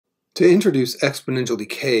To introduce exponential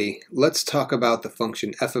decay, let's talk about the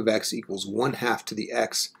function f of x equals 1/2 to the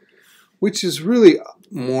x, which is really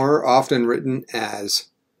more often written as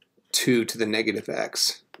 2 to the negative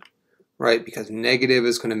x, right? Because negative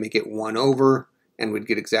is going to make it 1 over, and we'd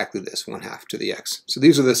get exactly this, 1/2 to the x. So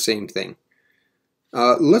these are the same thing.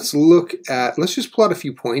 Let's just plot a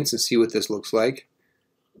few points and see what this looks like.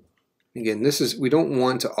 Again, we don't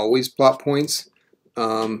want to always plot points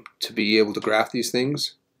to be able to graph these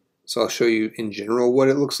things. So I'll show you in general what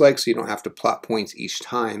it looks like so you don't have to plot points each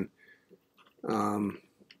time.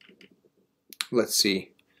 Let's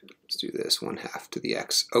see. Let's do this, 1/2 to the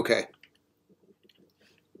x. Okay.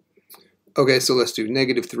 Okay, so let's do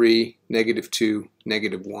 -3, -2,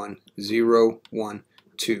 -1, 0, 1,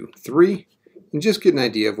 2, 3, and just get an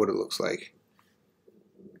idea of what it looks like.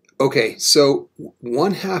 Okay, so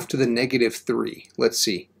 1/2 to the -3. Let's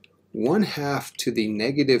see. 1/2 to the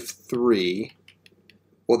 -3.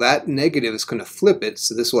 Well, that negative is going to flip it,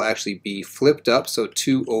 so this will actually be flipped up, so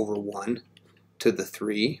 2 over 1 to the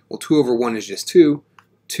 3. Well, 2 over 1 is just 2.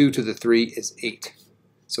 2 to the 3 is 8.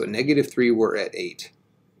 So at -3, we're at 8.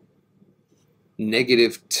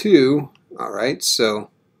 -2, all right,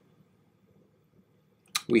 so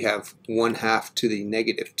we have 1/2 to the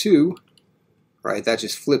 -2, right? That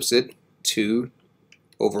just flips it. 2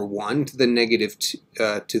 over 1 to the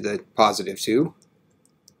to the +2.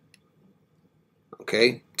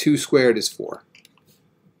 Okay, 2 squared is 4.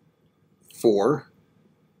 4.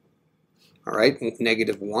 All right,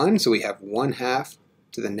 -1, so we have 1/2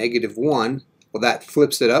 to the -1. Well, that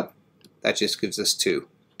flips it up. That just gives us 2.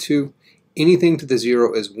 2. Anything to the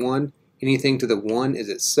 0 is 1. Anything to the 1 is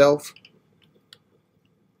itself.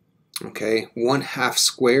 Okay, 1/2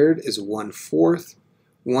 squared is 1/4.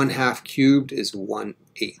 1/2 cubed is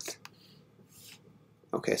 1/8.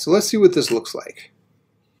 Okay, so let's see what this looks like.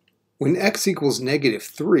 When x equals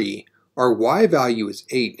 -3, our y value is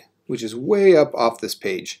 8, which is way up off this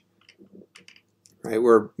page. Right,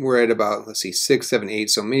 we're at about, let's see, 6, 7, 8,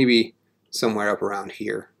 so maybe somewhere up around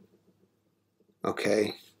here.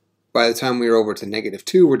 Okay, by the time we're over to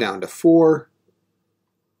 -2, we're down to 4.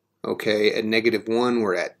 Okay, at -1,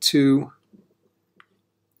 we're at 2.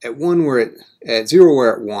 At 1, at 0,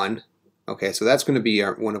 we're at 1. Okay, so that's going to be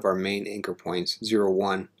one of our main anchor points, 0,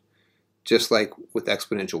 1. Just like with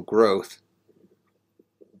exponential growth.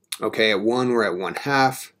 Okay, at 1 we're at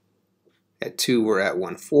 1/2, at 2 we're at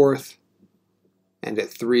 1/4, and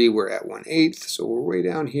at 3 we're at 1/8, so we're way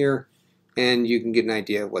down here, and you can get an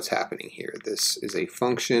idea of what's happening here. This is a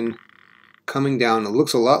function coming down. It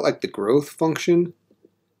looks a lot like the growth function,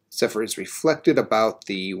 except for it's reflected about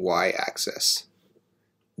the y-axis,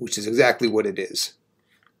 which is exactly what it is.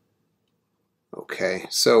 Okay,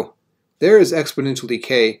 so there is exponential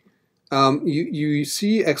decay. You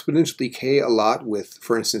see exponential decay a lot with,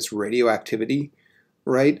 for instance, radioactivity,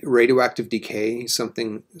 right? Radioactive decay, some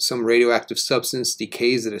radioactive substance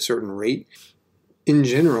decays at a certain rate. In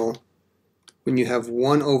general, when you have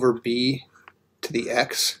 1 over b to the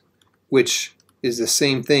x, which is the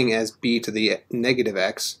same thing as b to the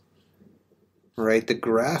 -x, right? The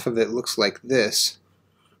graph of it looks like this.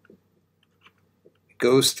 It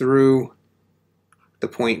goes through the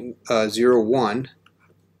point 0, 1,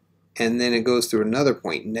 and then it goes through another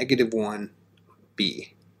point,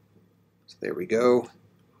 -1b. So there we go,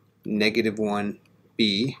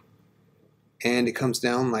 -1b, and it comes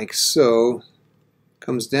down like so,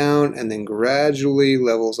 comes down and then gradually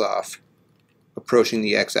levels off, approaching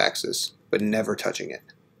the x-axis, but never touching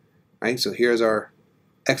it. Right? So here's our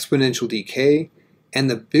exponential decay, and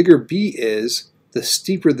the bigger b is, the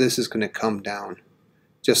steeper this is going to come down.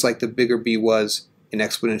 Just like the bigger b was in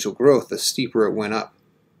exponential growth, the steeper it went up.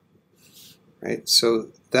 Right?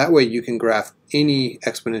 So that way you can graph any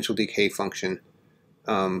exponential decay function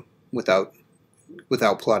without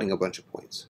plotting a bunch of points.